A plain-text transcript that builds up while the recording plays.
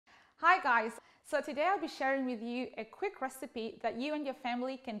Hi guys, so today I'll be sharing with you a quick recipe that you and your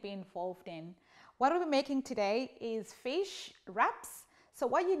family can be involved in. What we'll be making today is fish wraps. So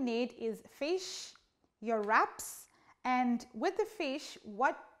what you need is fish, your wraps, and with the fish,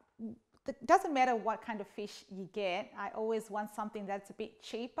 it doesn't matter what kind of fish you get. I always want something that's a bit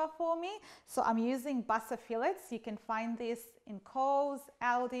cheaper for me. So I'm using Basal Fillets. You can find this in Coles,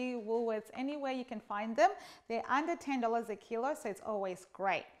 Aldi, Woolworths, anywhere you can find them. They're under $10 a kilo, so it's always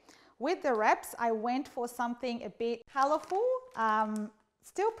great. With the wraps, I went for something a bit colorful,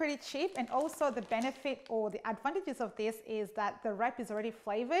 still pretty cheap, and also the benefit or the advantages of this is that the wrap is already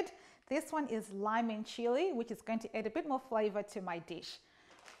flavored. This one is lime and chili, which is going to add a bit more flavor to my dish.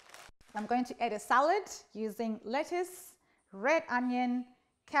 I'm going to add a salad using lettuce, red onion,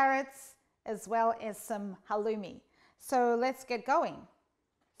 carrots, as well as some halloumi. So let's get going.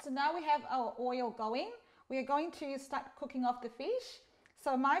 So now we have our oil going. We are going to start cooking off the fish.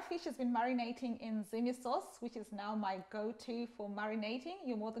 So my fish has been marinating in zimi sauce, which is now my go-to for marinating.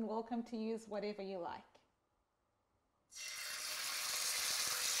 You're more than welcome to use whatever you like.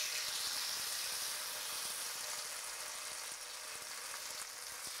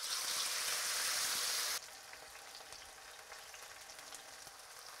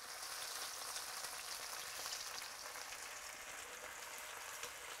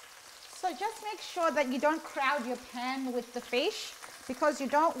 So just make sure that you don't crowd your pan with the fish, because you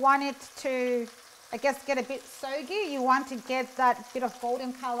don't want it to, get a bit soggy. You want to get that bit of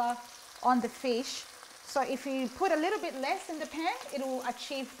golden color on the fish. So if you put a little bit less in the pan, it will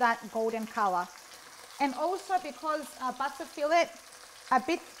achieve that golden color. And also because Basal Fillet, a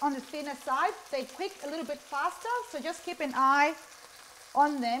bit on the thinner side, they cook a little bit faster. So just keep an eye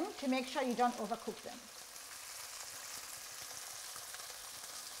on them to make sure you don't overcook them.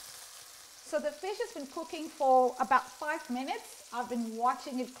 So the fish has been cooking for about 5 minutes. I've been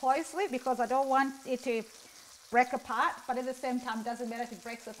watching it closely because I don't want it to break apart, but at the same time, it doesn't matter if it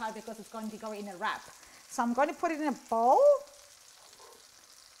breaks apart because it's going to go in a wrap. So I'm going to put it in a bowl.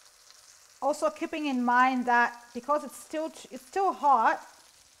 Also keeping in mind that because it's still hot,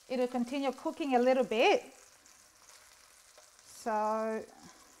 it will continue cooking a little bit. So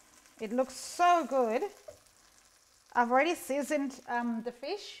it looks so good. I've already seasoned the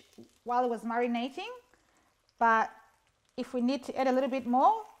fish while it was marinating, but if we need to add a little bit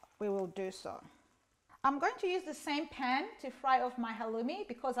more, we will do so. I'm going to use the same pan to fry off my halloumi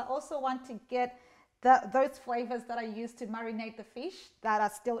because I also want to get those flavors that I used to marinate the fish that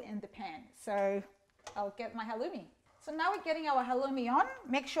are still in the pan. So I'll get my halloumi. So now we're getting our halloumi on.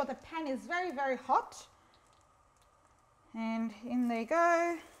 Make sure the pan is very, very hot. And in they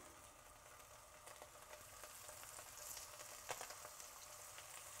go.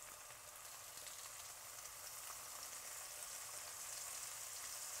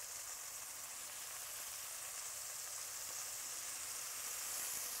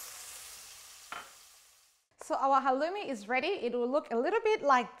 So our halloumi is ready. It will look a little bit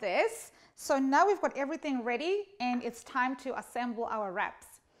like this. So now we've got everything ready and it's time to assemble our wraps.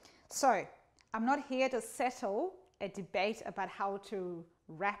 So I'm not here to settle a debate about how to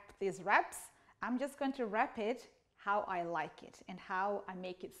wrap these wraps. I'm just going to wrap it how I like it and how I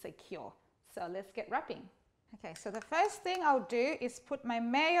make it secure. So let's get wrapping. Okay, so the first thing I'll do is put my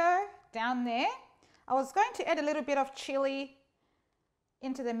mayo down there. I was going to add a little bit of chili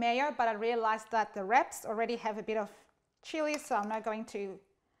into the mayo, but I realized that the wraps already have a bit of chili, so I'm not going to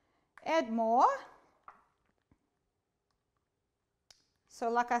add more. So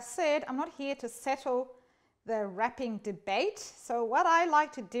like I said, I'm not here to settle the wrapping debate. So what I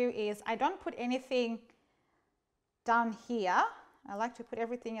like to do is I don't put anything down here. I like to put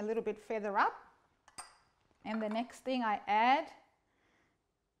everything a little bit further up. And the next thing I add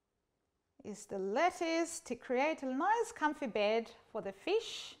is the lettuce to create a nice comfy bed for the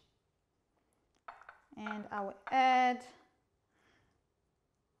fish. And I will add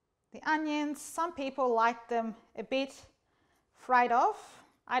the onions. Some people like them a bit fried off.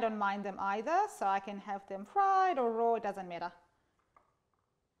 I don't mind them either, so I can have them fried or raw, it doesn't matter.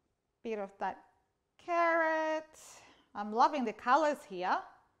 Bit of that carrot. I'm loving the colors here.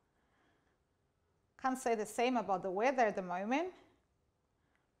 Can't say the same about the weather at the moment.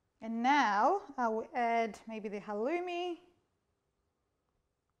 And now I will add maybe the halloumi.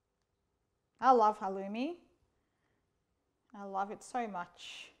 I love halloumi. I love it so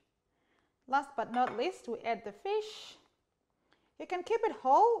much. Last but not least, we add the fish. You can keep it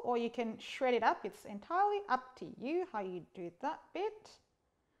whole or you can shred it up. It's entirely up to you how you do that bit.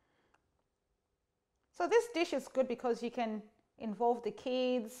 So this dish is good because you can involve the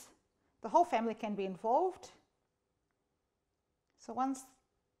kids. The whole family can be involved. So once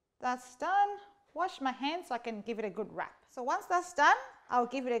that's done, wash my hands so I can give it a good wrap. So once that's done, I'll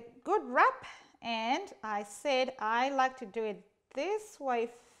give it a good wrap, and I said I like to do it this way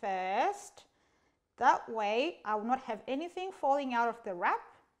first. That way I will not have anything falling out of the wrap,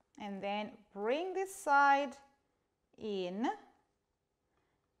 and then bring this side in,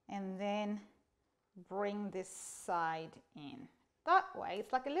 and then bring this side in. That way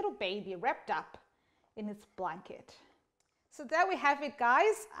it's like a little baby wrapped up in its blanket. So there we have it,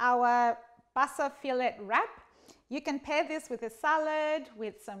 guys, our Basal Fillet wrap. You can pair this with a salad,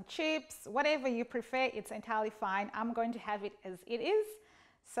 with some chips, whatever you prefer, it's entirely fine. I'm going to have it as it is,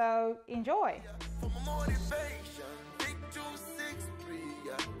 so enjoy. For my motivation, big 263,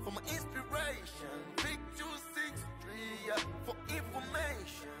 for my inspiration, big 263, for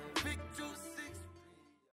information, big 263.